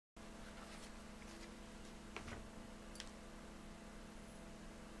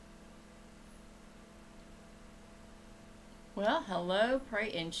Well, hello,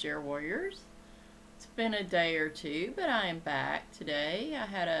 pray and share warriors. It's been a day or two, but I am back today. I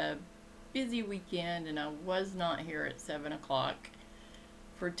had a busy weekend and I was not here at 7 o'clock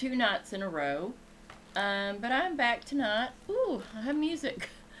for 2 nights in a row. But I'm back tonight. Ooh, I have music.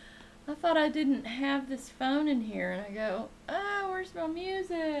 I thought I didn't have this phone in here, and I go, oh, where's my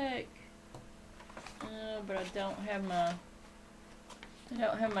music? But I don't have my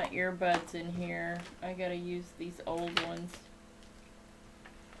earbuds in here. I gotta use these old ones,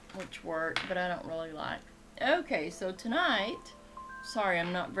 which work, but I don't really like. Okay, so tonight, sorry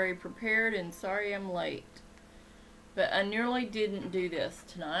I'm not very prepared and sorry I'm late, but I nearly didn't do this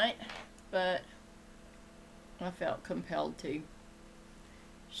tonight, but I felt compelled to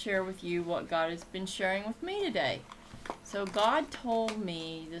share with you what God has been sharing with me today. So God told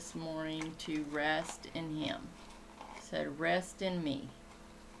me this morning to rest in Him. He said, rest in me.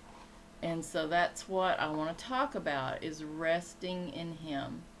 And so that's what I want to talk about, is resting in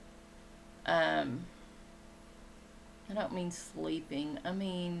Him. I don't mean sleeping. I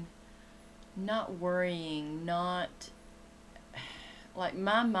mean not worrying, not like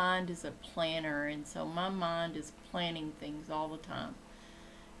my mind is a planner, and so my mind is planning things all the time.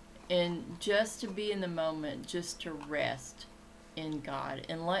 And just to be in the moment, just to rest in God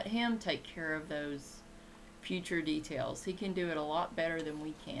and let Him take care of those future details. He can do it a lot better than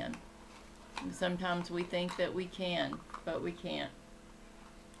we can. And sometimes we think that we can, but we can't.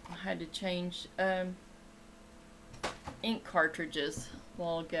 I had to change ink cartridges a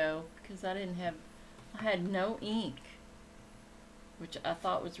while ago because I had no ink, which I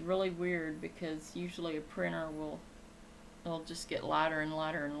thought was really weird because usually a printer it'll just get lighter and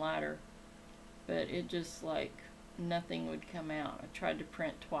lighter and lighter, but it just like nothing would come out. I tried to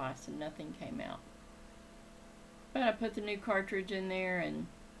print twice and nothing came out, but I put the new cartridge in there and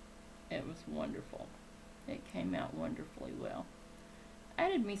it was wonderful. It came out wonderfully well.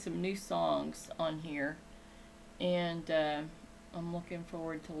 Added me some new songs on here, and I'm looking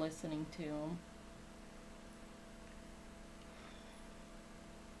forward to listening to them.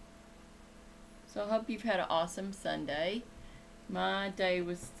 So I hope you've had an awesome Sunday. My day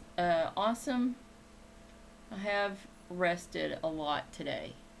was awesome. I have rested a lot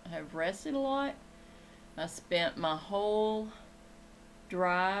today. I have rested a lot. I spent my whole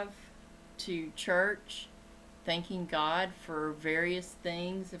drive to church thanking God for various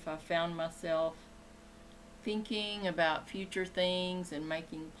things. If I found myself thinking about future things and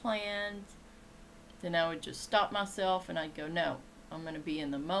making plans, then I would just stop myself and I'd go, no, I'm going to be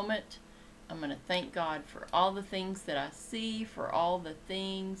in the moment. I'm going to thank God for all the things that I see, for all the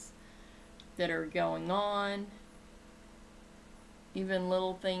things that are going on. Even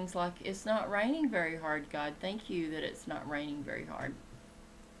little things like, it's not raining very hard, God. Thank you that it's not raining very hard.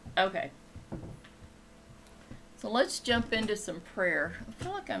 Okay. So let's jump into some prayer. I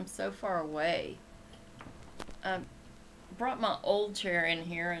feel like I'm so far away. I brought my old chair in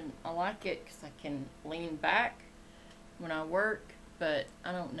here, and I like it because I can lean back when I work, but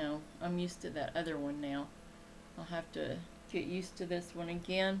I don't know. I'm used to that other one now. I'll have to get used to this one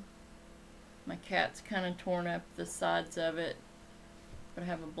again. My cat's kind of torn up the sides of it, but I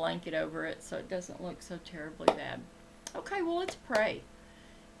have a blanket over it so it doesn't look so terribly bad. Okay, well, let's pray.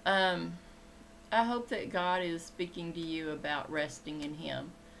 I hope that God is speaking to you about resting in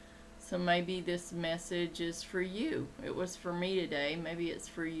Him. So maybe this message is for you. It was for me today. Maybe it's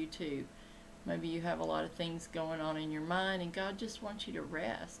for you too. Maybe you have a lot of things going on in your mind and God just wants you to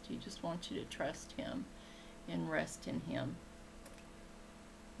rest. He just wants you to trust Him and rest in Him.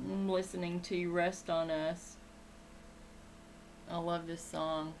 I'm listening to Rest on Us. I love this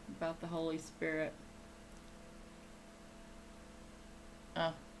song about the Holy Spirit.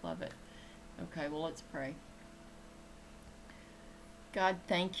 Oh, love it. Okay, well, let's pray. God,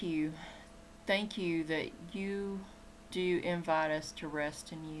 thank you. Thank you that you do invite us to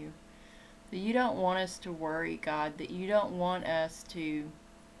rest in you. That you don't want us to worry, God. That you don't want us to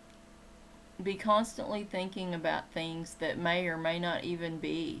be constantly thinking about things that may or may not even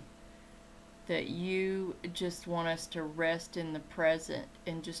be. That you just want us to rest in the present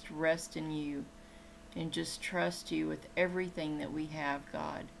and just rest in you and just trust you with everything that we have,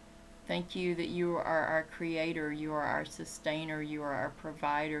 God. Thank you that you are our creator, you are our sustainer, you are our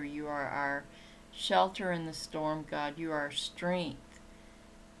provider, you are our shelter in the storm, God. You are our strength.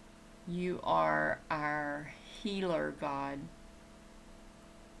 You are our healer, God.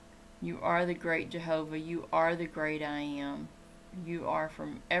 You are the great Jehovah. You are the great I am. You are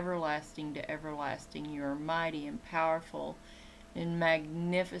from everlasting to everlasting. You are mighty and powerful and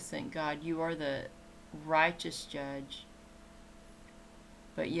magnificent, God. You are the righteous judge.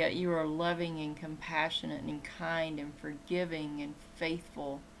 but yet you are loving and compassionate and kind and forgiving and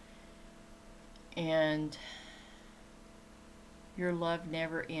faithful, and your love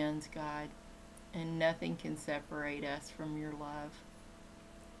never ends, God, and nothing can separate us from your love.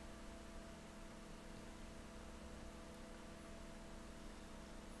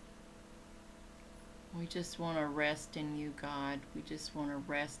 We just want to rest in you, God. We just want to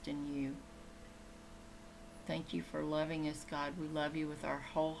rest in you. Thank you for loving us, God. We love you with our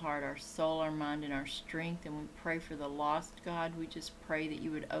whole heart, our soul, our mind, and our strength. And we pray for the lost, God. We just pray that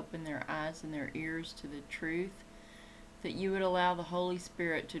you would open their eyes and their ears to the truth, that you would allow the Holy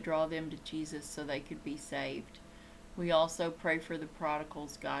Spirit to draw them to Jesus so they could be saved. We also pray for the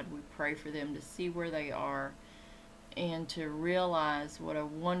prodigals, God. We pray for them to see where they are and to realize what a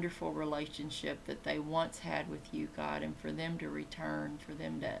wonderful relationship that they once had with you, God, and for them to return, for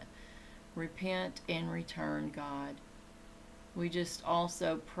them to repent and return, God. We just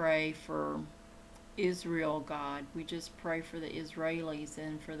also pray for Israel, God. We just pray for the Israelis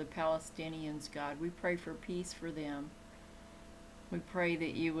and for the Palestinians, God. We pray for peace for them. We pray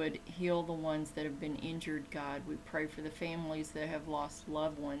that you would heal the ones that have been injured, God. We pray for the families that have lost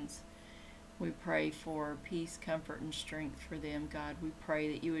loved ones. We pray for peace, comfort, and strength for them, God. We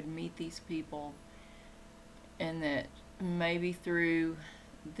pray that you would meet these people, and that maybe through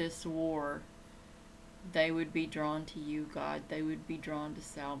this war they would be drawn to you, God. They would be drawn to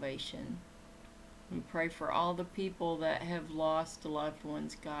salvation. We pray for all the people that have lost loved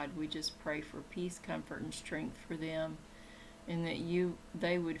ones, God. We just pray for peace, comfort, and strength for them, and that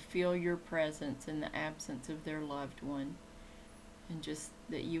they would feel your presence in the absence of their loved one, and just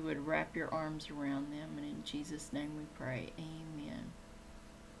that you would wrap your arms around them. And in Jesus' name we pray, amen.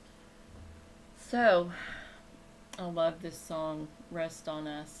 So, I love this song, Rest on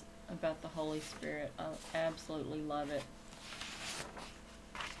Us, about the Holy Spirit. I absolutely love it.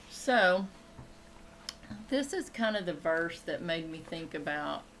 So, this is kind of the verse that made me think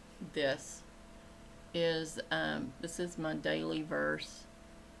about this. This is my daily verse.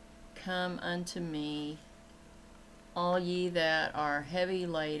 Come unto me, all ye that are heavy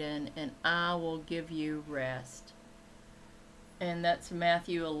laden, and I will give you rest. And that's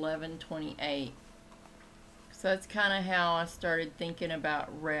Matthew 11:28. So that's kind of how I started thinking about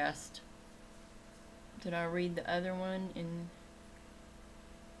rest. Did I read the other one?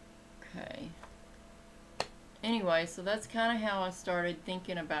 Okay. Anyway, so that's kind of how I started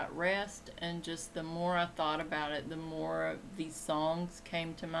thinking about rest, and just the more I thought about it, the more these songs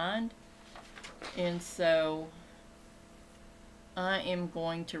came to mind. And so I am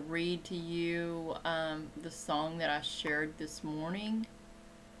going to read to you the song that I shared this morning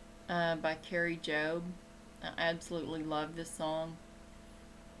by Carrie Job. I absolutely love this song,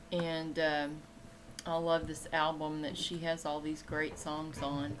 and I love this album that she has all these great songs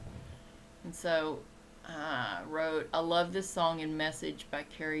on. And so I wrote, I love this song and message by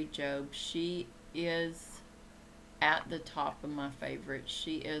Carrie Job. She is at the top of my favorites.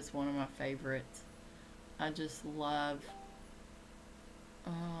 She is one of my favorites. I just love,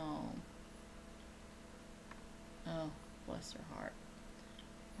 oh, bless her heart.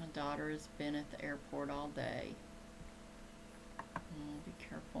 My daughter has been at the airport all day. Be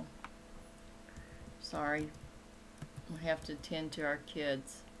careful. Sorry. We have to tend to our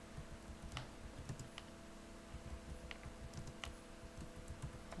kids.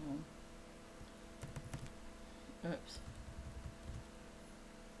 Oops.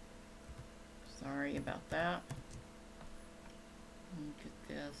 Sorry about that. Let me get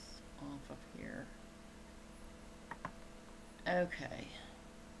this off of here. Okay.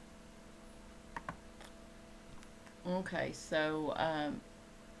 Okay, so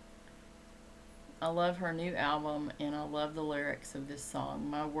I love her new album, and I love the lyrics of this song.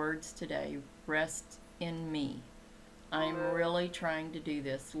 My words today: rest in me. I'm really trying to do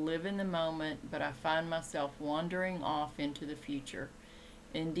this, live in the moment, but I find myself wandering off into the future,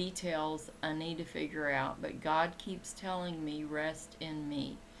 in details I need to figure out, but God keeps telling me, rest in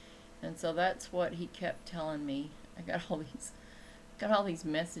me. And so that's what he kept telling me. I got all these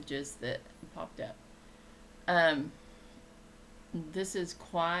messages that popped up. This is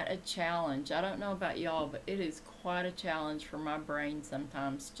quite a challenge. I don't know about y'all, but it is quite a challenge for my brain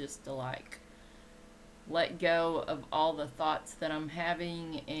sometimes, just to like let go of all the thoughts that I'm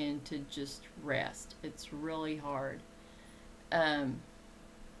having and to just rest. It's really hard. My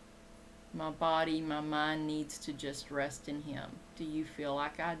body, my mind needs to just rest in him. Do you feel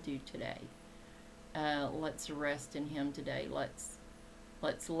like I do today? Let's rest in him today. Let's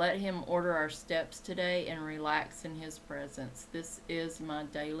let him order our steps today and relax in his presence. This is my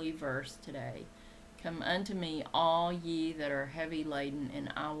daily verse today. Come unto me, all ye that are heavy laden,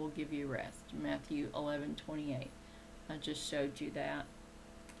 and I will give you rest. Matthew 11:28. I just showed you that.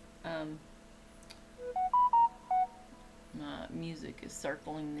 My music is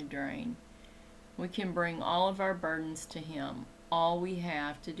circling the drain. We can bring all of our burdens to Him. All we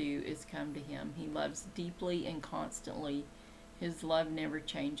have to do is come to Him. He loves deeply and constantly. His love never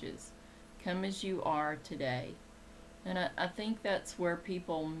changes. Come as you are today. And I think that's where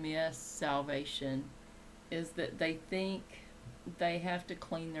people miss salvation, is that they think they have to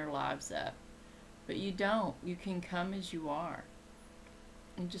clean their lives up. But you don't. You can come as you are.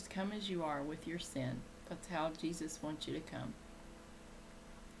 And just come as you are with your sin. That's how Jesus wants you to come.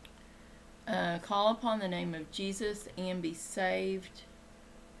 Call upon the name of Jesus and be saved.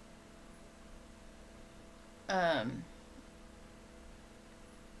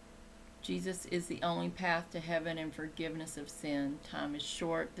 Jesus is the only path to heaven and forgiveness of sin. Time is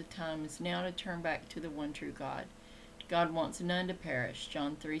short. The time is now to turn back to the one true God. God wants none to perish.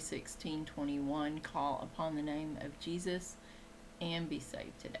 John 3:16-21. Call upon the name of Jesus and be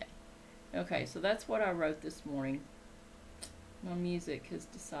saved today. Okay, so that's what I wrote this morning. My music has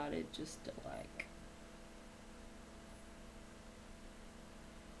decided just to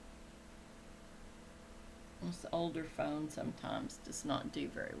this older phone sometimes does not do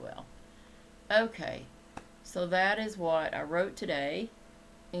very well. Okay, so that is what I wrote today,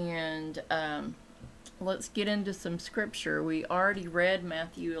 and let's get into some scripture. We already read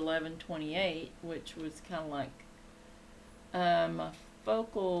Matthew 11:28, which was kind of like my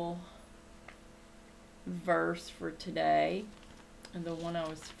focal verse for today, and the one I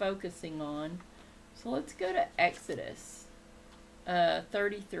was focusing on. So let's go to Exodus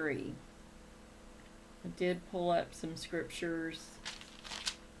 33. I did pull up some scriptures.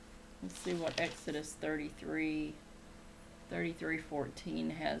 Let's see what Exodus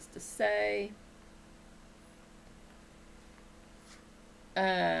 33:14 has to say.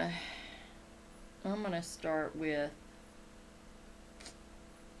 I'm going to start with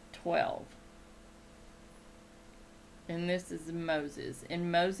 12. And this is Moses.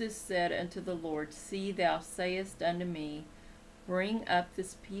 And Moses said unto the Lord, See, thou sayest unto me, Bring up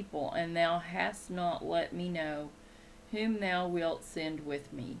this people, and thou hast not let me know whom thou wilt send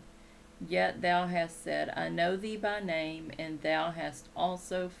with me. Yet thou hast said, I know thee by name, and thou hast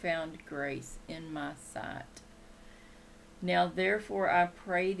also found grace in my sight. Now therefore I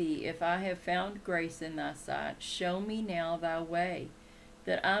pray thee, if I have found grace in thy sight, show me now thy way,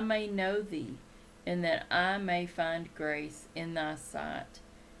 that I may know thee, and that I may find grace in thy sight.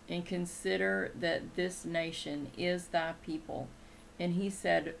 And consider that this nation is thy people. And he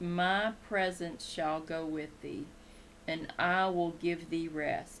said, My presence shall go with thee, and I will give thee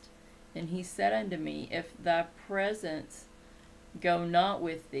rest. And he said unto me, If thy presence go not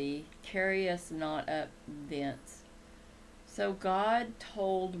with thee, carry us not up thence. So God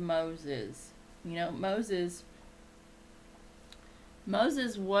told Moses, Moses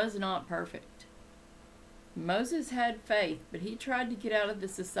was not perfect. Moses had faith, but he tried to get out of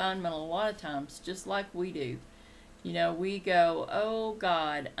this assignment a lot of times, just like we do. We go, oh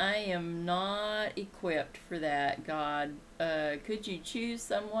God, I am not equipped for that, God. Could you choose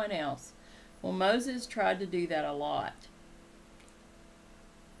someone else? Well, Moses tried to do that a lot.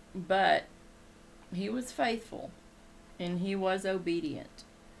 But he was faithful, and he was obedient.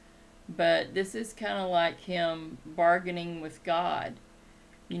 But this is kind of like him bargaining with God.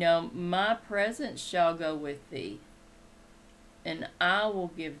 My presence shall go with thee, and I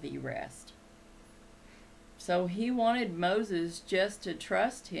will give thee rest. So he wanted Moses just to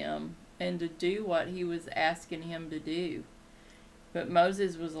trust him and to do what he was asking him to do. But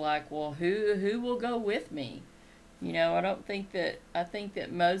Moses was like, well, who will go with me? I think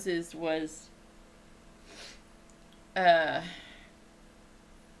that Moses was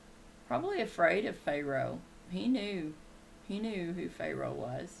probably afraid of Pharaoh. He knew who Pharaoh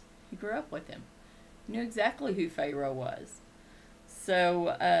was. He grew up with him. He knew exactly who Pharaoh was.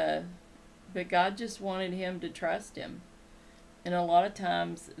 So, but God just wanted him to trust him. And a lot of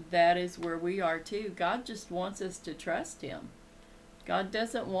times that is where we are too. God just wants us to trust him. God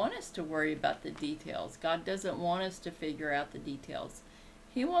doesn't want us to worry about the details. God doesn't want us to figure out the details.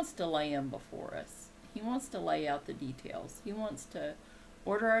 He wants to lay them before us. He wants to lay out the details. He wants to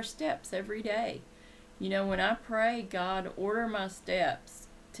order our steps every day. When I pray, God, order my steps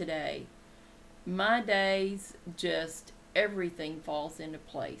today, my days, just everything falls into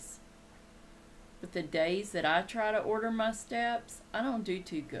place. But the days that I try to order my steps, I don't do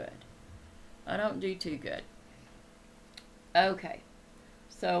too good. Okay,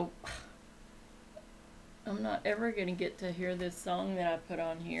 so I'm not ever going to get to hear this song that I put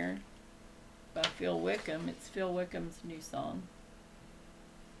on here. by Phil Wickham. It's Phil Wickham's new song.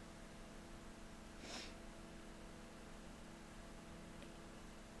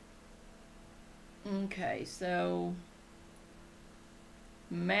 Okay, so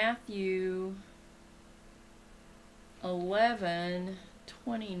Matthew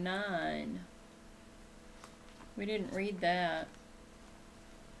 11:29. We didn't read that.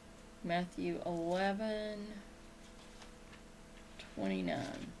 Matthew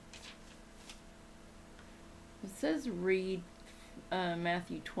 11:29. It says read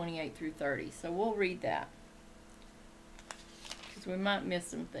Matthew 28 through 30, so we'll read that because we might miss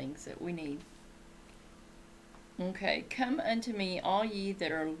some things that we need. Okay, come unto me, all ye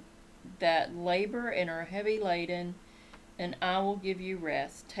that labor and are heavy laden, and I will give you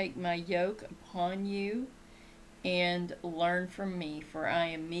rest. Take my yoke upon you, and learn from me, for I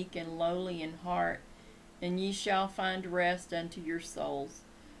am meek and lowly in heart, and ye shall find rest unto your souls.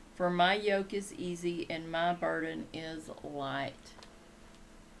 For my yoke is easy, and my burden is light.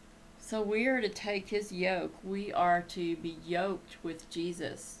 So we are to take his yoke. We are to be yoked with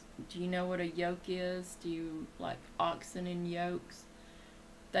Jesus. Do you know what a yoke is? Do you like oxen and yokes?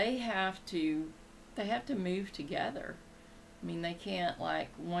 They have to move together. I mean, they can't, like,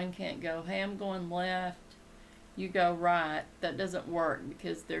 one can't go, hey, I'm going left, you go right. That doesn't work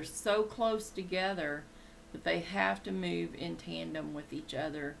because they're so close together that they have to move in tandem with each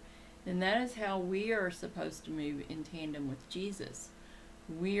other. And that is how we are supposed to move in tandem with Jesus.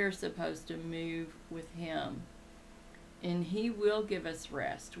 We are supposed to move with him. And he will give us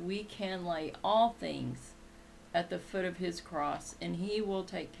rest. We can lay all things at the foot of his cross, and he will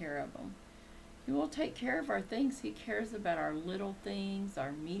take care of them. He will take care of our things. He cares about our little things,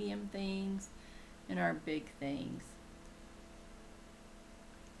 our medium things, and our big things.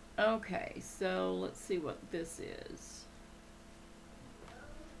 Okay, so let's see what this is.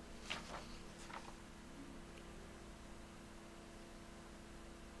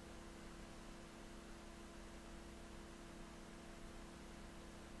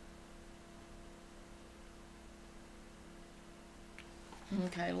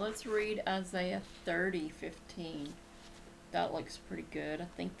 Okay, let's read Isaiah 30:15. That looks pretty good. I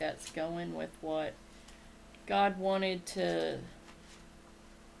think that's going with what God wanted the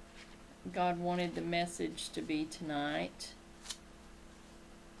message to be tonight.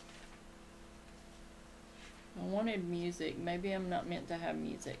 I wanted music. Maybe I'm not meant to have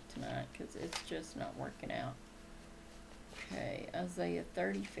music tonight because it's just not working out. Okay, Isaiah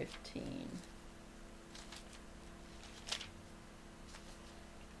 30:15.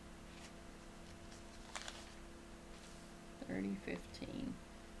 30:15.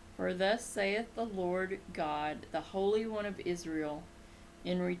 For thus saith the Lord God, the Holy One of Israel,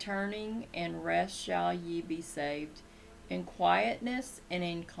 in returning and rest shall ye be saved, in quietness and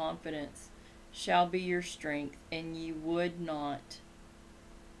in confidence shall be your strength, and ye would not.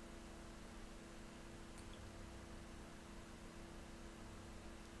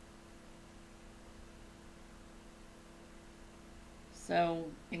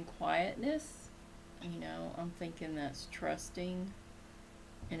 So, in quietness, I'm thinking that's trusting,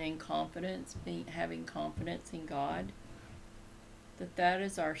 and in confidence, having confidence in God, that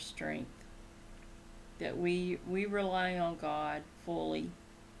is our strength, that we rely on God fully,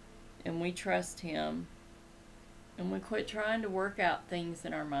 and we trust him, and we quit trying to work out things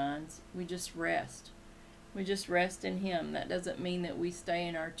in our minds. We just rest. We just rest in him. That doesn't mean that we stay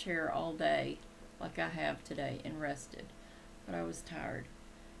in our chair all day like I have today and rested, but I was tired.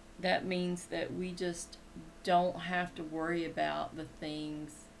 That means that we just don't have to worry about the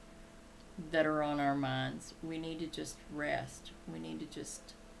things that are on our minds. We need to just rest. We need to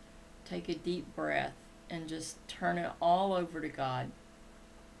just take a deep breath and just turn it all over to God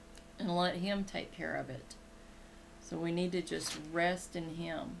and let him take care of it. So we need to just rest in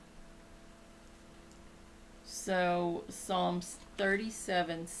him. So Psalms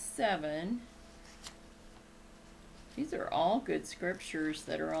 37:7. These are all good scriptures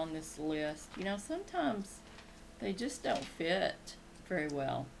that are on this list. Sometimes they just don't fit very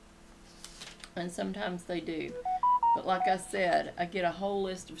well. And sometimes they do. But like I said, I get a whole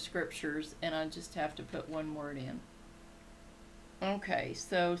list of scriptures and I just have to put one word in. Okay,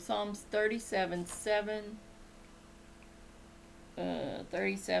 so Psalms 37:7.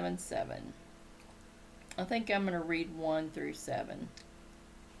 37:7. I think I'm going to read 1 through 7.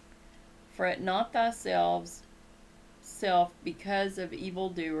 Fret not thyself because of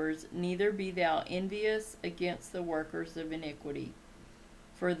evildoers, neither be thou envious against the workers of iniquity.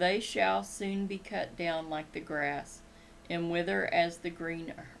 For they shall soon be cut down like the grass, and wither as the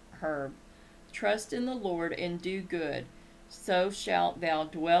green herb. Trust in the Lord and do good, so shalt thou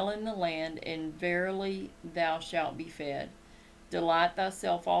dwell in the land, and verily thou shalt be fed. Delight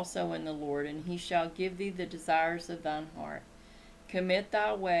thyself also in the Lord, and he shall give thee the desires of thine heart. Commit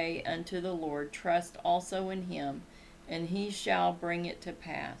thy way unto the Lord, trust also in him, and he shall bring it to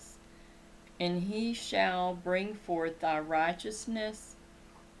pass. And he shall bring forth thy righteousness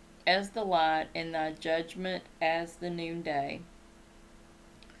as the light, and thy judgment as the noonday.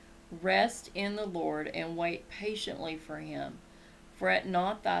 Rest in the Lord, and wait patiently for him. Fret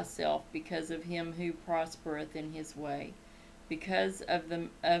not thyself because of him who prospereth in his way, because of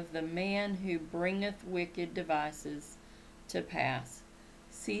the man who bringeth wicked devices to pass.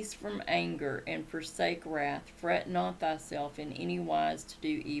 Cease from anger, and forsake wrath. Fret not thyself in any wise to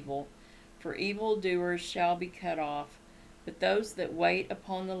do evil, for evildoers shall be cut off. But those that wait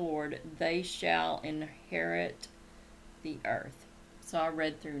upon the Lord, they shall inherit the earth. So I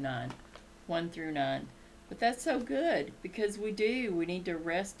read through 1 through 9. But that's so good, because we need to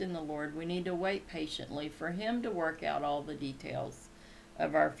rest in the Lord. We need to wait patiently for him to work out all the details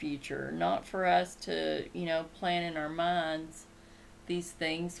of our future. Not for us to, plan in our minds these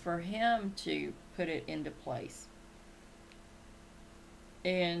things, for him to put it into place.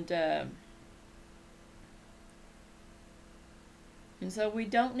 And so we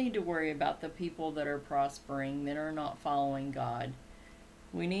don't need to worry about the people that are prospering, that are not following God.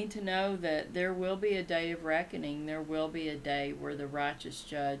 We need to know that there will be a day of reckoning. There will be a day where the righteous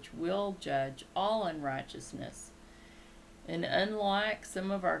judge will judge all unrighteousness. And unlike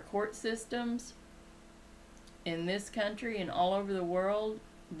some of our court systems in this country and all over the world,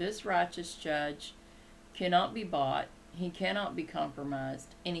 this righteous judge cannot be bought, he cannot be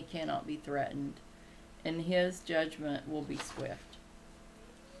compromised, and he cannot be threatened. And his judgment will be swift.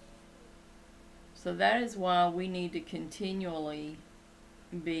 So that is why we need to continually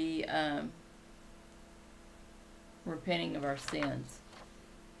be repenting of our sins,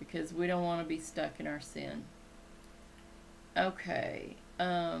 because we don't want to be stuck in our sin. Okay.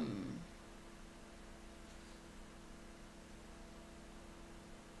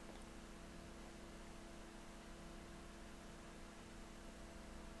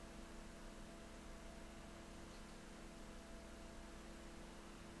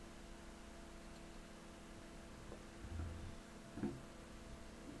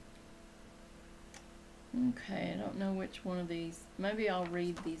 Okay, I don't know which one of these. Maybe I'll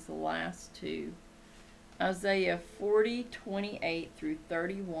read these last two. Isaiah 40:28 through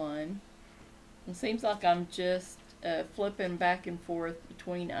 31. It seems like I'm just flipping back and forth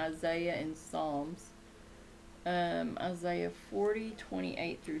between Isaiah and Psalms. Isaiah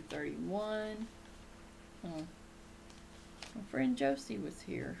 40:28 through 31. Oh, my friend Josie was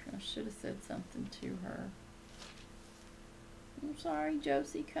here. I should have said something to her. I'm sorry,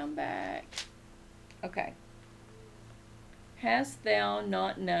 Josie, come back. Okay. Hast thou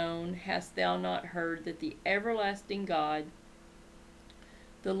not known, hast thou not heard, that the everlasting God,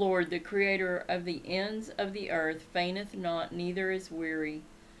 the Lord, the creator of the ends of the earth, fainteth not, neither is weary.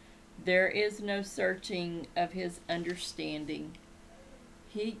 There is no searching of his understanding.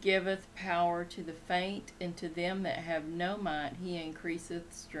 He giveth power to the faint, and to them that have no might he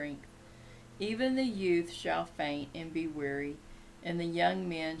increaseth strength. Even the youth shall faint and be weary, and the young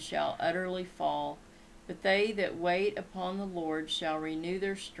men shall utterly fall. But they that wait upon the Lord shall renew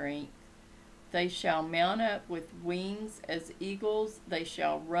their strength. They shall mount up with wings as eagles. They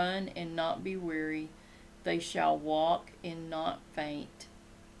shall run and not be weary. They shall walk and not faint.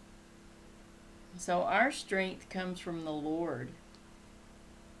 So our strength comes from the Lord.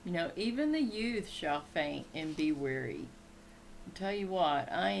 Even the youth shall faint and be weary. I'll tell you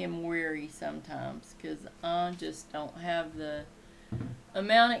what, I am weary sometimes because I just don't have the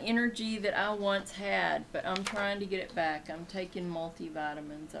amount of energy that I once had, but I'm trying to get it back. I'm taking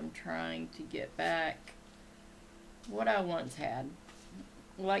multivitamins. I'm trying to get back what I once had.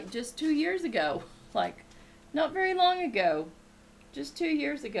 Like just 2 years ago. Like not very long ago. Just 2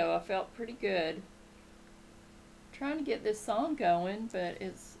 years ago I felt pretty good. Trying to get this song going, but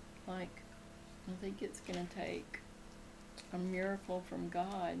it's like, I think it's going to take a miracle from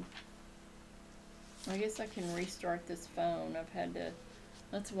God. I guess I can restart this phone. I've had to,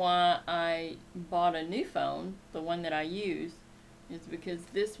 that's why I bought a new phone, the one that I use, is because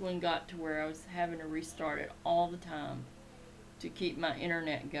this one got to where I was having to restart it all the time to keep my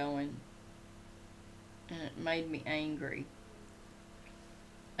internet going. And it made me angry.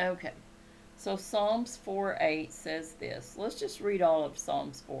 Okay. So Psalms 4:8 says this. Let's just read all of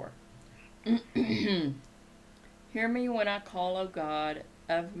Psalms 4. Hear me when I call, O God,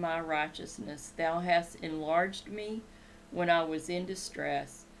 of my righteousness. Thou hast enlarged me when I was in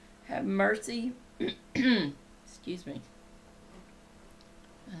distress. Have mercy, excuse me.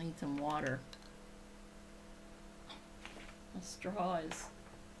 I need some water. The straw is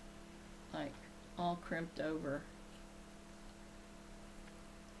like all crimped over.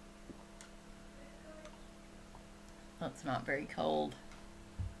 That's not very cold.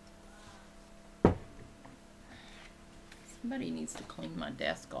 Somebody needs to clean my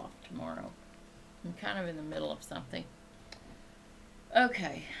desk off tomorrow. I'm kind of in the middle of something.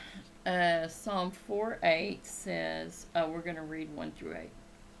 Okay. Psalm 4:8 says, we're going to read 1 through 8.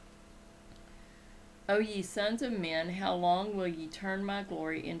 O ye sons of men, how long will ye turn my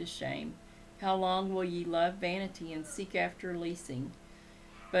glory into shame? How long will ye love vanity and seek after leasing?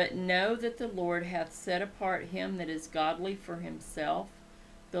 But know that the Lord hath set apart him that is godly for himself.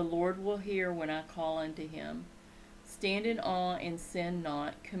 The Lord will hear when I call unto him. Stand in awe and sin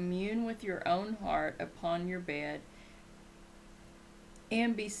not. Commune with your own heart upon your bed,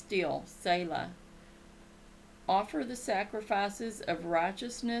 and be still. Selah. Offer the sacrifices of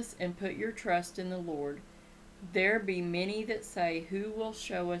righteousness, and put your trust in the Lord. There be many that say, who will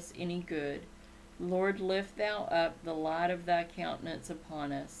show us any good? Lord, lift thou up the light of thy countenance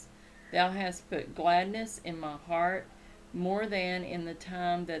upon us. Thou hast put gladness in my heart, more than in the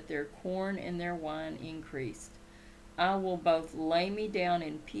time that their corn and their wine increased. I will both lay me down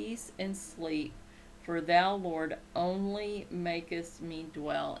in peace and sleep, for thou, Lord, only makest me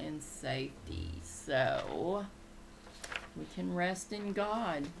dwell in safety. So, we can rest in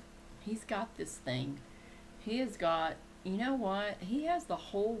God. He's got this thing. He has got, you know what? He has the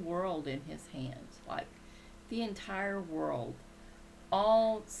whole world in his hands. Like, the entire world.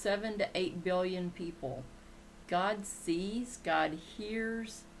 All 7 to 8 billion people. God sees, God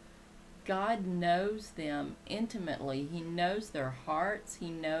hears, God knows them intimately. He knows their hearts. He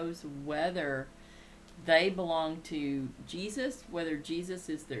knows whether they belong to Jesus, whether Jesus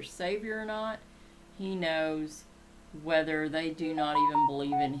is their Savior or not. He knows whether they do not even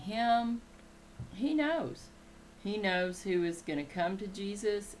believe in him. He knows. He knows who is going to come to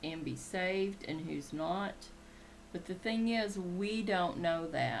Jesus and be saved and who's not. But the thing is, we don't know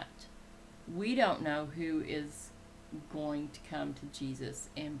that. We don't know who is going to come to Jesus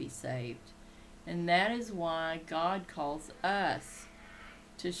and be saved. And that is why God calls us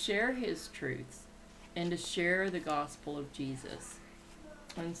to share his truths and to share the gospel of Jesus.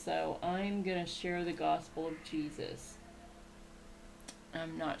 And so I'm going to share the gospel of Jesus.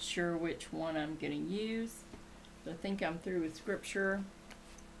 I'm not sure which one I'm going to use. I think I'm through with scripture.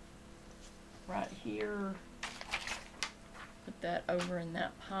 Right here. Put that over in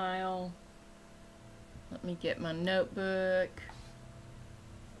that pile. Let me get my notebook.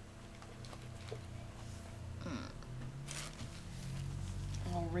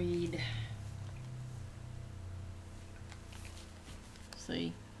 I'll read.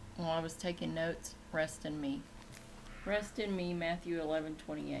 See, while I was taking notes, rest in me. Rest in me, Matthew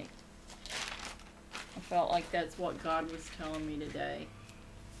 11:28. I felt like that's what God was telling me today.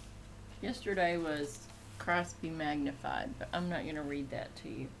 Yesterday was Christ be magnified, but I'm not going to read that to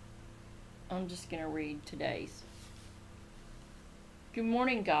you. I'm just going to read today's. Good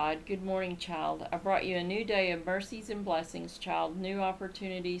morning, God. Good morning, child. I brought you a new day of mercies and blessings, child. New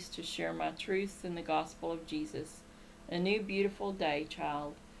opportunities to share my truths in the gospel of Jesus. A new beautiful day,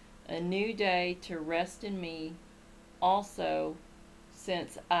 child. A new day to rest in me. Also,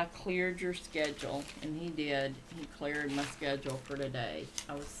 since I cleared your schedule, and he did. He cleared my schedule for today.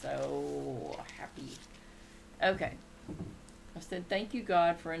 I was so happy. Okay. I said, thank you,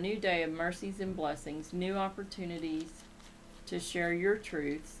 God, for a new day of mercies and blessings, new opportunities to share your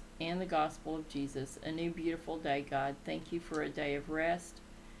truths and the gospel of Jesus. A new beautiful day, God. Thank you for a day of rest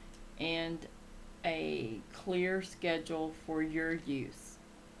and a clear schedule for your use.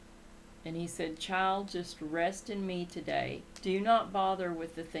 And he said, child, just rest in me today. Do not bother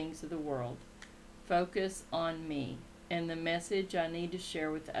with the things of the world. Focus on me and the message I need to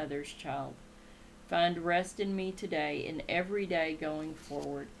share with others, child. Find rest in me today and every day going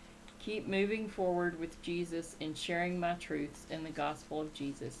forward. Keep moving forward with Jesus and sharing my truths in the gospel of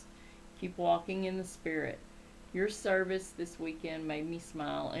Jesus. Keep walking in the Spirit. Your service this weekend made me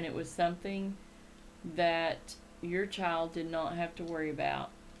smile, and it was something that your child did not have to worry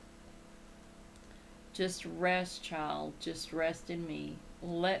about. Just rest, child. Just rest in me.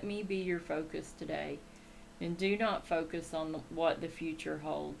 Let me be your focus today, and do not focus on what the future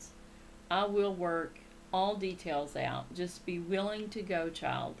holds. I will work all details out. Just be willing to go,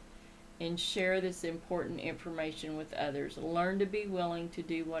 child, and share this important information with others. Learn to be willing to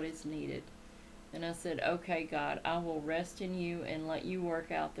do what is needed. And I said, okay, God, I will rest in you and let you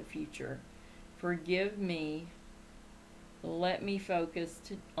work out the future. Forgive me. Let me focus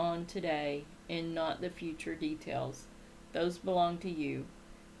on today and not the future details. Those belong to you.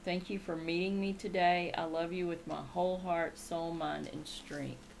 Thank you for meeting me today. I love you with my whole heart, soul, mind, and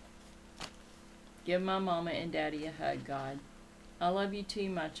strength. Give my mama and daddy a hug, God. I love you too,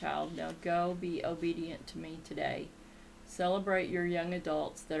 my child. Now go be obedient to me today. Celebrate your young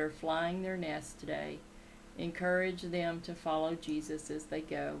adults that are flying their nests today. Encourage them to follow Jesus as they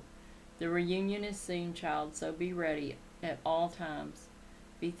go. The reunion is soon, child, so be ready at all times.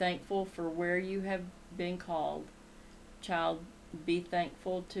 Be thankful for where you have been called. Child, be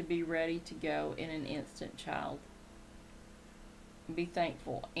thankful to be ready to go in an instant, child. Be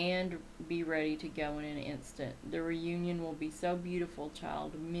thankful and be ready to go in an instant. The reunion will be so beautiful,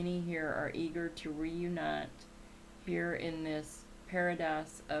 child. Many here are eager to reunite here in this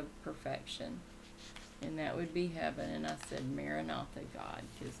paradise of perfection. And that would be heaven. And I said, Maranatha, God,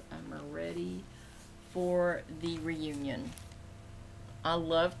 because I'm ready for the reunion. I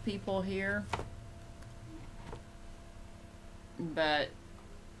love people here, but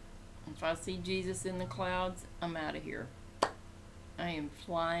if I see Jesus in the clouds, I'm out of here. I am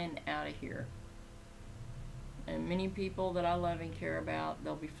flying out of here. And many people that I love and care about,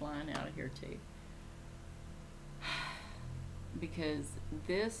 they'll be flying out of here too. Because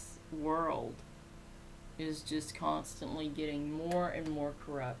this world is just constantly getting more and more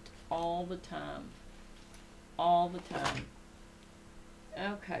corrupt all the time. All the time.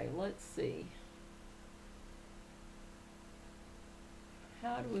 Okay, let's see.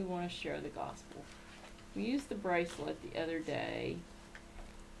 How do we want to share the gospel? We used the bracelet the other day.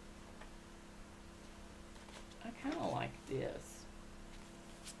 I kind of like this.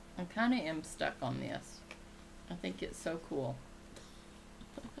 I kind of am stuck on this. I think it's so cool.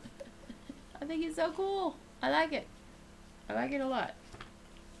 I think it's so cool. I like it. I like it a lot.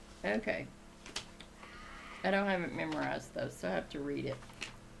 Okay. I don't have it memorized though, so I have to read it.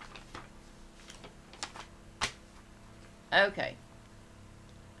 Okay.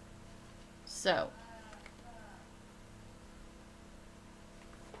 So,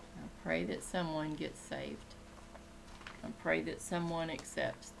 I pray that someone gets saved. I pray that someone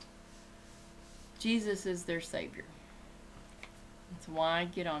accepts Jesus is their Savior. That's why I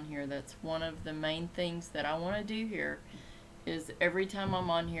get on here. That's one of the main things that I want to do here, is every time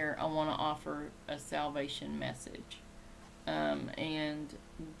I'm on here, I want to offer a salvation message. And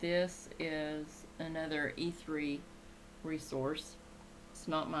this is another E3 resource. It's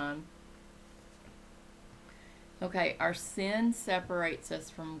not mine. Okay, our sin separates us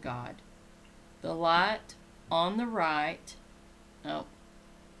from God. The light on the right, oh,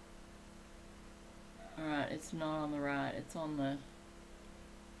 alright, it's not on the right, it's on the,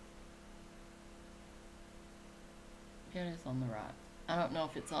 it is on the right. I don't know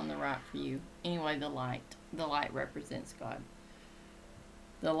if it's on the right for you. Anyway, the light represents God.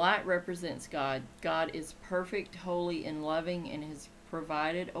 The light represents God. God is perfect, holy, and loving, and has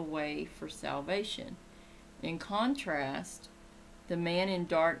provided a way for salvation. In contrast, the man in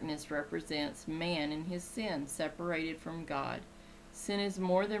darkness represents man in his sin, separated from God. Sin is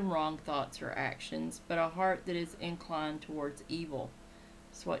more than wrong thoughts or actions, but a heart that is inclined towards evil.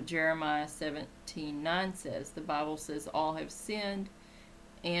 That's what Jeremiah 17:9 says. The Bible says all have sinned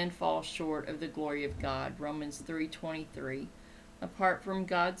and fall short of the glory of God. Romans 3:23. Apart from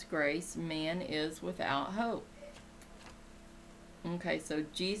God's grace, man is without hope. Okay, so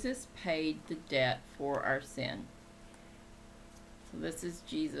Jesus paid the debt for our sin. So this is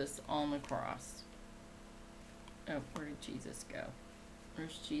Jesus on the cross. Oh, where did Jesus go?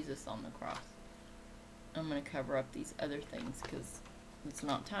 There's Jesus on the cross. I'm going to cover up these other things because it's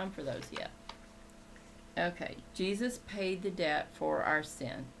not time for those yet. Okay, Jesus paid the debt for our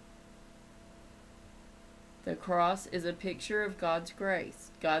sin. The cross is a picture of God's grace.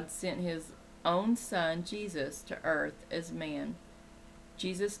 God sent his own son, Jesus, to earth as man.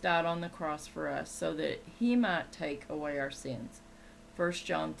 Jesus died on the cross for us so that he might take away our sins. 1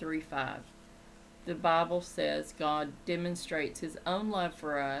 John 3:5. The Bible says God demonstrates his own love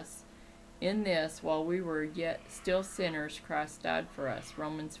for us in this: while we were yet still sinners, Christ died for us.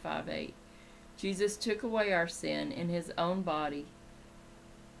 Romans 5:8. Jesus took away our sin in his own body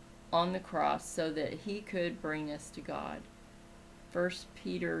on the cross so that he could bring us to God. 1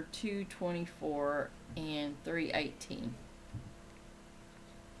 Peter 2:24 and 3:18.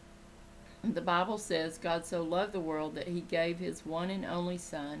 The Bible says God so loved the world that he gave his one and only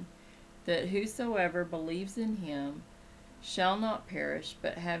Son, that whosoever believes in him shall not perish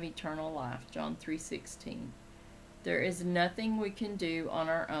but have eternal life. John 3:16. There is nothing we can do on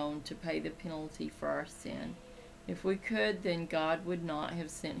our own to pay the penalty for our sin. If we could, then God would not have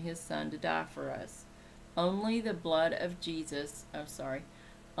sent his Son to die for us. Only the blood of Jesus,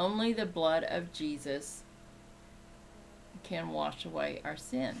 only the blood of Jesus can wash away our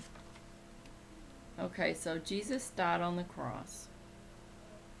sin. Okay, so Jesus died on the cross.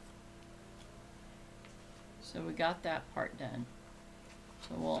 So we got that part done.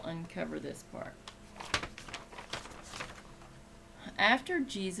 So we'll uncover this part. After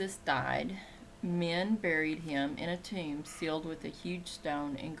Jesus died, men buried him in a tomb sealed with a huge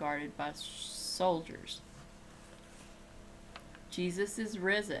stone and guarded by soldiers. Jesus is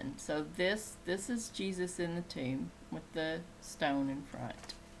risen. So this is Jesus in the tomb with the stone in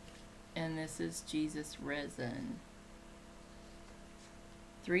front. And this is Jesus risen.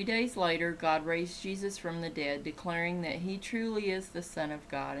 3 days later, God raised Jesus from the dead, declaring that he truly is the Son of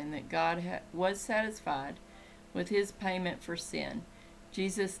God and that God was satisfied with his payment for sin.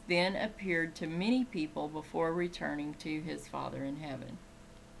 Jesus then appeared to many people before returning to his Father in heaven.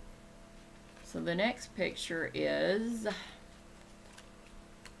 So the next picture is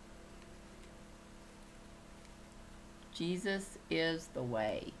Jesus is the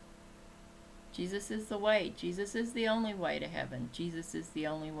way. Jesus is the way. Jesus is the only way to heaven. Jesus is the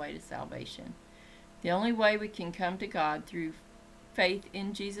only way to salvation. The only way we can come to God through faith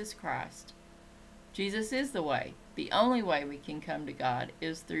in Jesus Christ. Jesus is the way. The only way we can come to God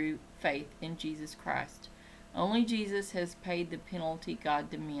is through faith in Jesus Christ. Only Jesus has paid the penalty God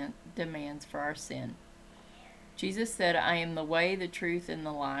demands for our sin. Jesus said, I am the way, the truth, and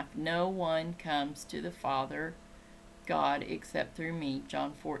the life. No one comes to the Father, God, except through me.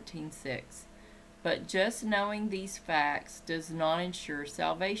 John 14:6. But just knowing these facts does not ensure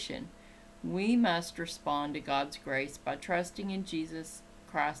salvation. We must respond to God's grace by trusting in Jesus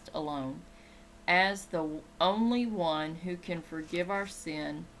Christ alone as the only one who can forgive our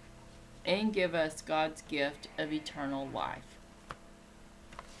sin and give us God's gift of eternal life.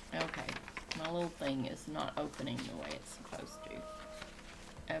 Okay, my little thing is not opening the way it's supposed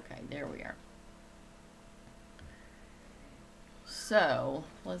to. Okay, there we are. So,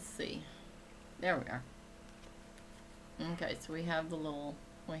 let's see. There we are. Okay, so we have the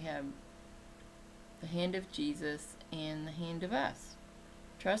hand of Jesus and the hand of us.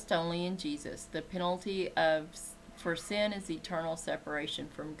 Trust only in Jesus. The penalty for sin is eternal separation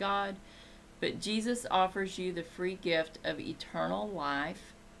from God, but Jesus offers you the free gift of eternal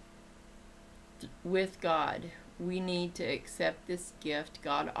life with God. We need to accept this gift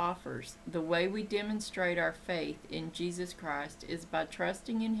God offers. The way we demonstrate our faith in Jesus Christ is by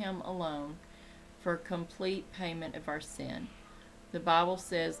trusting in him alone for complete payment of our sin. The Bible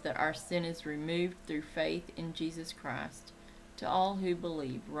says that our sin is removed through faith in Jesus Christ to all who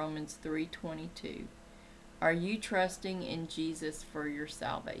believe. Romans 3:22. Are you trusting in Jesus for your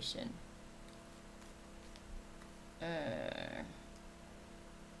salvation? Okay.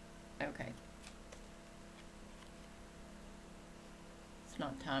 It's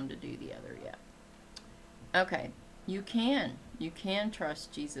not time to do the other yet. Okay. You can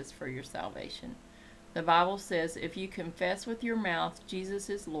trust Jesus for your salvation. The Bible says if you confess with your mouth Jesus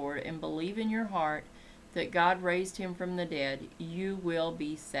is Lord and believe in your heart that God raised him from the dead, you will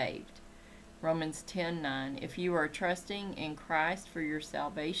be saved. Romans 10:9. If you are trusting in Christ for your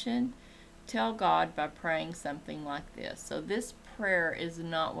salvation, tell God by praying something like this. So this prayer is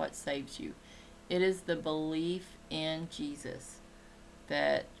not what saves you. It is the belief in Jesus,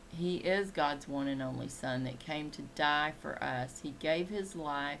 that he is God's one and only Son that came to die for us. He gave his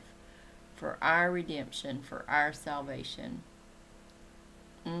life for our redemption, for our salvation.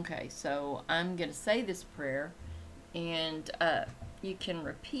 Okay, so I'm going to say this prayer, and you can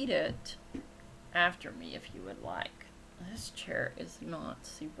repeat it after me if you would like. This chair is not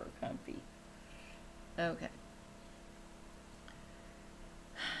super comfy. Okay.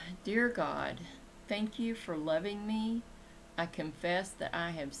 Dear God, thank you for loving me. I confess that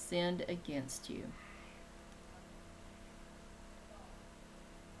I have sinned against you.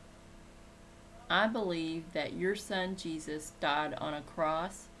 I believe that your Son Jesus died on a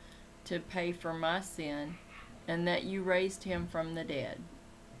cross to pay for my sin and that you raised him from the dead.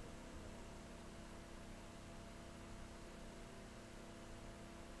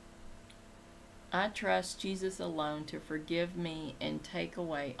 I trust Jesus alone to forgive me and take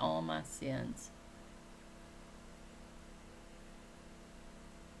away all my sins.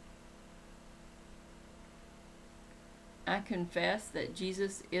 I confess that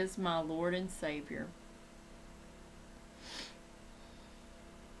Jesus is my Lord and Savior.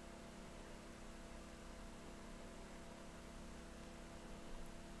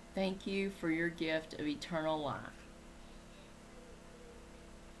 Thank you for your gift of eternal life.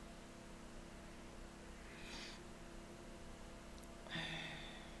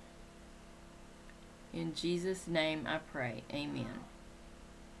 In Jesus' name I pray. Amen.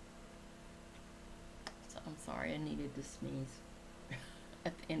 So I'm sorry. sorry, I needed to sneeze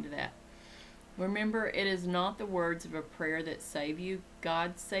at the end of that. Remember, it is not the words of a prayer that save you.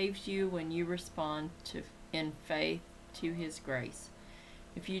 God saves you when you respond in faith to His grace.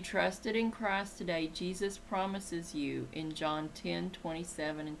 If you trusted in Christ today, Jesus promises you in John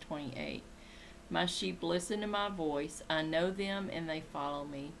 10:27 and 28, "My sheep listen to my voice. I know them and they follow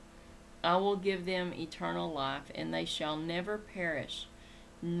me. I will give them eternal life, and they shall never perish.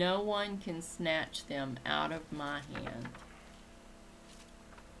 No one can snatch them out of my hand."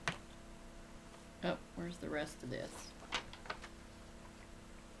 Oh, where's the rest of this?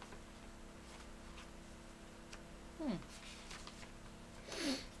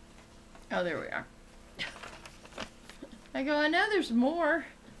 Oh, there we are. I go, I know there's more.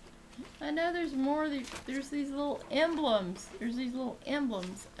 I know there's more. There's these little emblems. There's these little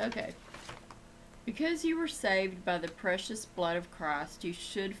emblems. Okay. Because you were saved by the precious blood of Christ, you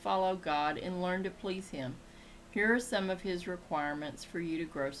should follow God and learn to please Him. Here are some of His requirements for you to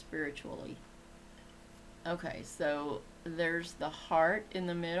grow spiritually. Okay, so there's the heart in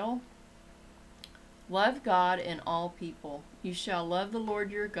the middle. Love God and all people. You shall love the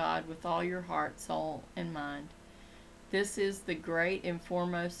Lord your God with all your heart, soul, and mind. This is the great and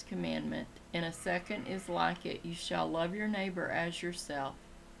foremost commandment, and a second is like it. You shall love your neighbor as yourself.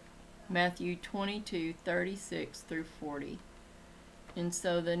 Matthew 22:36 through 40. And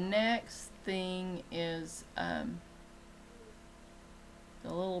so the next thing is the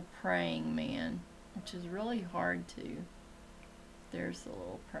little praying man, which is really hard to. There's the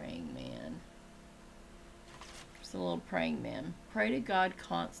little praying man. There's the little praying man. Pray to God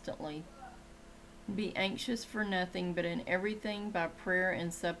constantly. Be anxious for nothing, but in everything by prayer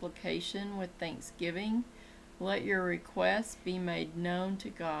and supplication with thanksgiving, let your requests be made known to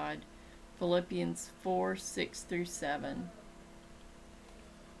God. Philippians 4:6 through 7.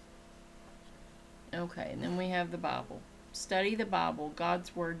 Okay, and then we have the Bible. Study the Bible,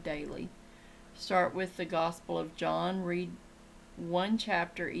 God's Word, daily. Start with the Gospel of John. Read one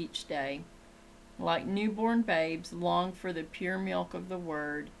chapter each day. Like newborn babes, long for the pure milk of the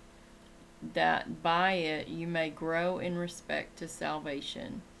Word, that by it you may grow in respect to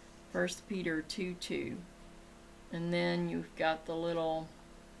salvation. 1 Peter 2:2. And then you've got the little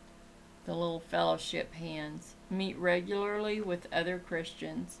fellowship hands. Meet regularly with other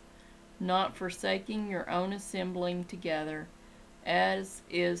Christians, not forsaking your own assembling together, as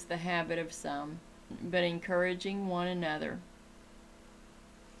is the habit of some, but encouraging one another.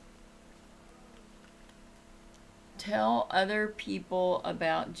 Tell other people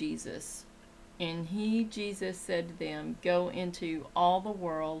about Jesus. And Jesus said to them, "Go into all the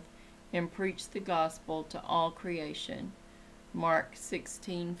world and preach the gospel to all creation." Mark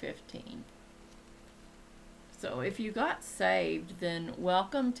 16:15. So if you got saved, then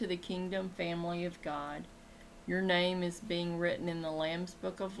welcome to the kingdom family of God. Your name is being written in the Lamb's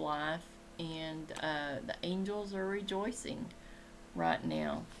Book of Life, and the angels are rejoicing right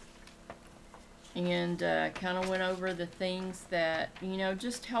now. And kind of went over the things that,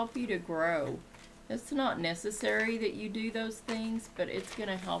 just help you to grow. It's not necessary that you do those things, but it's going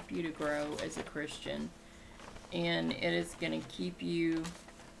to help you to grow as a Christian. And it is going to keep you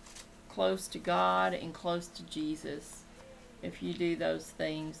close to God and close to Jesus if you do those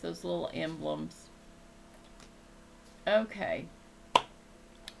things, those little emblems. Okay.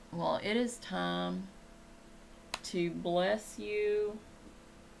 Well, it is time to bless you,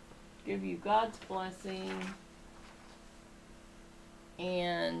 give you God's blessing,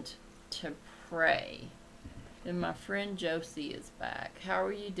 and to pray. And my friend Josie is back. How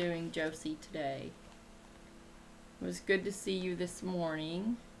are you doing, Josie, today? It was good to see you this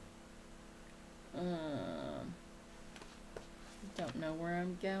morning. Don't know where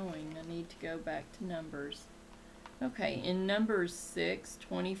I'm going. I need to go back to Numbers. Okay, in Numbers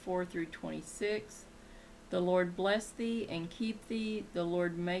 6:24 through 26, the Lord bless thee and keep thee. The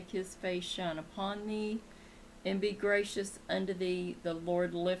Lord make his face shine upon thee and be gracious unto thee. The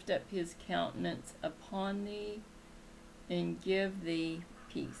Lord lift up his countenance upon thee and give thee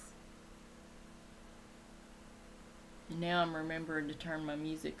peace. And now I'm remembering to turn my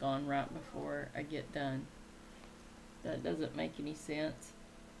music on right before I get done. That doesn't make any sense.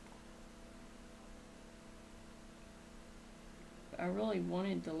 I really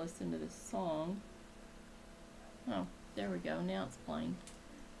wanted to listen to this song. Oh, there we go. Now it's playing.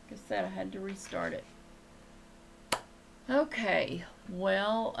 Like I said, I had to restart it. Okay.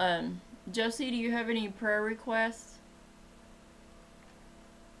 Well, Josie, do you have any prayer requests?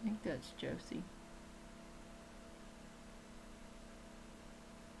 I think that's Josie.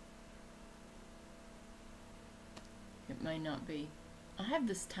 It may not be. I have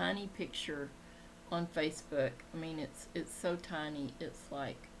this tiny picture on Facebook. I mean, it's so tiny. It's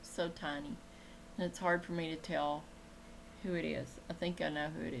like so tiny, and it's hard for me to tell who it is. I think I know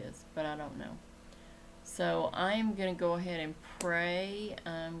who it is, but I don't know. So I am going to go ahead and pray.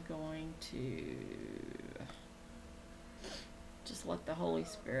 I'm going to just let the Holy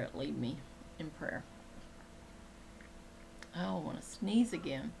Spirit lead me in prayer. Oh, I want to sneeze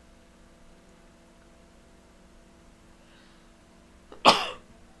again.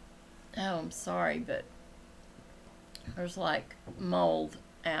 Oh, I'm sorry, but there's like mold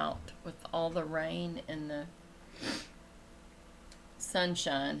out with all the rain and the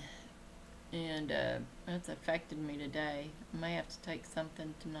sunshine, and that's affected me today. I may have to take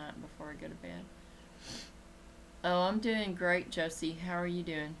something tonight before I go to bed. Oh, I'm doing great, Josie. How are you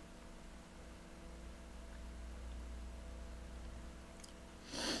doing?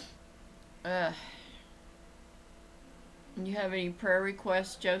 You have any prayer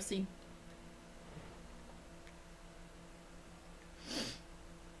requests, Josie?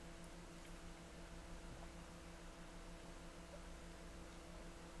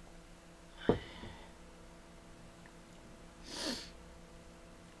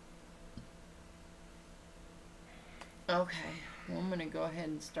 Okay, well, I'm going to go ahead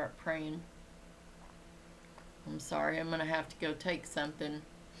and start praying. I'm sorry, I'm going to have to go take something,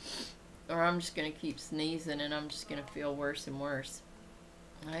 or I'm just going to keep sneezing and I'm just going to feel worse and worse.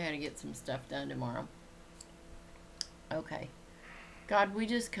 I got to get some stuff done tomorrow. Okay. God, we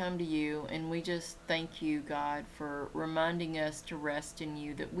just come to you and we just thank you, God, for reminding us to rest in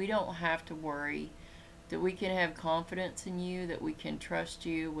you, that we don't have to worry, that we can have confidence in you, that we can trust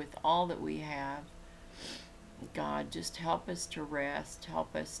you with all that we have. God, just help us to rest.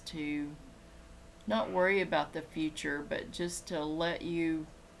 Help us to not worry about the future, but just to let you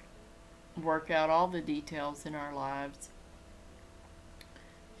work out all the details in our lives.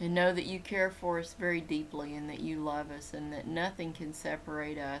 And know that you care for us very deeply, and that you love us, and that nothing can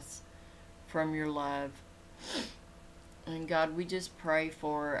separate us from your love. And God, we just pray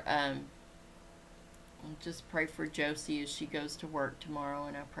for Josie as she goes to work tomorrow,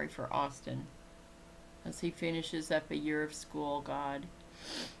 and I pray for Austin as he finishes up a year of school, God.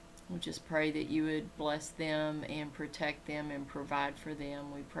 We just pray that you would bless them and protect them and provide for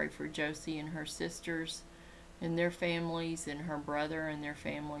them. We pray for Josie and her sisters and their families, and her brother and their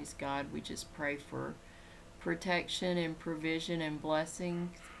families, God. We just pray for protection and provision and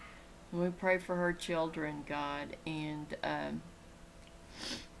blessings. And we pray for her children, God, and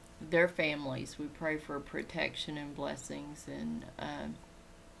their families. We pray for protection and blessings and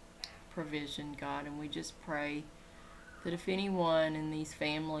provision, God. And we just pray that if anyone in these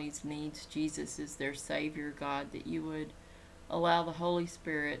families needs Jesus as their Savior, God, that you would allow the Holy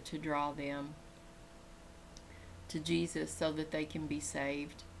Spirit to draw them to Jesus so that they can be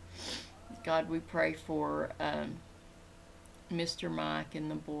saved. God, we pray for Mr. Mike and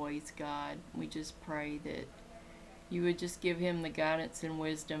the boys, God. We just pray that you would just give him the guidance and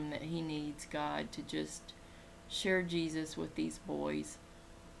wisdom that he needs, God, to just share Jesus with these boys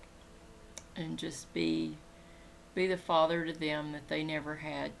and just be the father to them that they never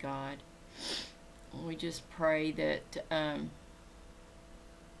had, God. We just pray that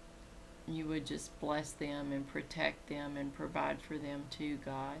you would just bless them and protect them and provide for them too,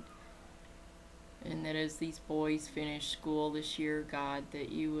 God. And that as these boys finish school this year, God,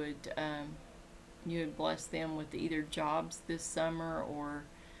 that you would bless them with either jobs this summer or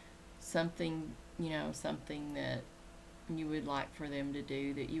something, something that you would like for them to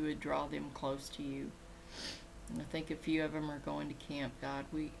do, that you would draw them close to you. And I think a few of them are going to camp, God.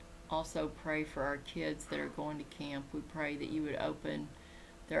 We also pray for our kids that are going to camp. We pray that you would open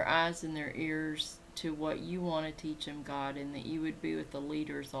their eyes and their ears to what you want to teach them, God, and that you would be with the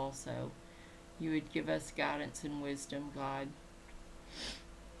leaders also. You would give us guidance and wisdom, God.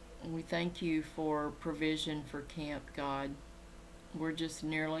 And we thank you for provision for camp, God. We're just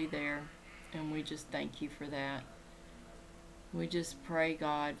nearly there, and we just thank you for that. We just pray,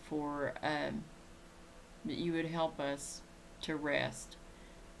 God, for that you would help us to rest,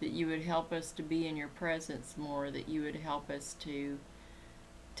 that you would help us to be in your presence more, that you would help us to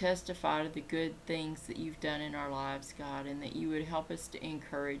testify to the good things that you've done in our lives, God, and that you would help us to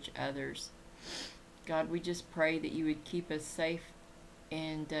encourage others. God, we just pray that you would keep us safe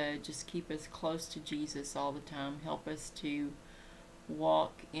and just keep us close to Jesus all the time. Help us to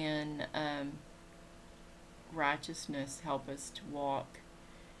walk in righteousness. Help us to walk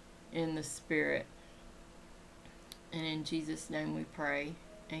in the Spirit. And in Jesus' name we pray.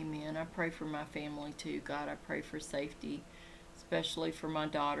 Amen. I pray for my family too, God. I pray for safety, especially for my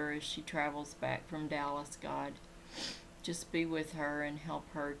daughter as she travels back from Dallas, God. Just be with her and help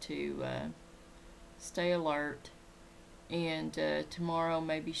her to Stay alert. And tomorrow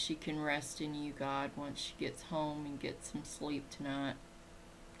maybe she can rest in you, God, once she gets home and gets some sleep tonight.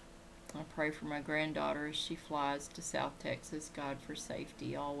 I pray for my granddaughter as she flies to South Texas, God, for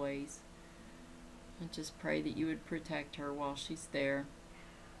safety always. I just pray that you would protect her while she's there.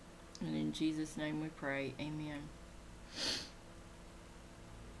 And in Jesus' name we pray. Amen.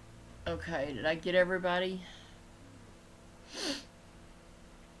 Okay, did I get everybody?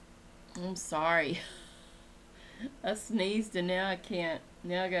 I'm sorry. I sneezed and now I can't.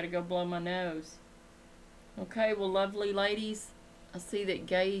 Now I gotta go blow my nose. Okay, well, lovely ladies, I see that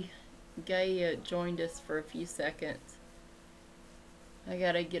Gay joined us for a few seconds. I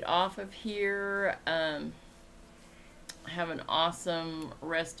gotta get off of here. Have an awesome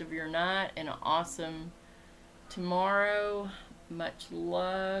rest of your night and an awesome tomorrow. Much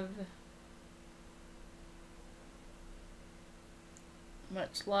love.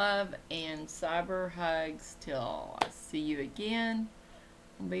 Much love and cyber hugs till I see you again.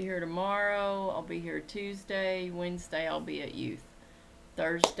 I'll be here tomorrow. I'll be here Tuesday. Wednesday I'll be at youth.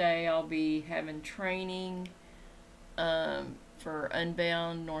 Thursday I'll be having training for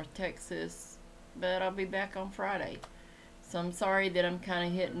Unbound North Texas. But I'll be back on Friday. So I'm sorry that I'm kind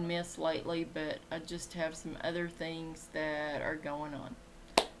of hit and miss lately, but I just have some other things that are going on.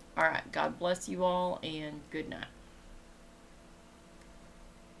 Alright, God bless you all and good night.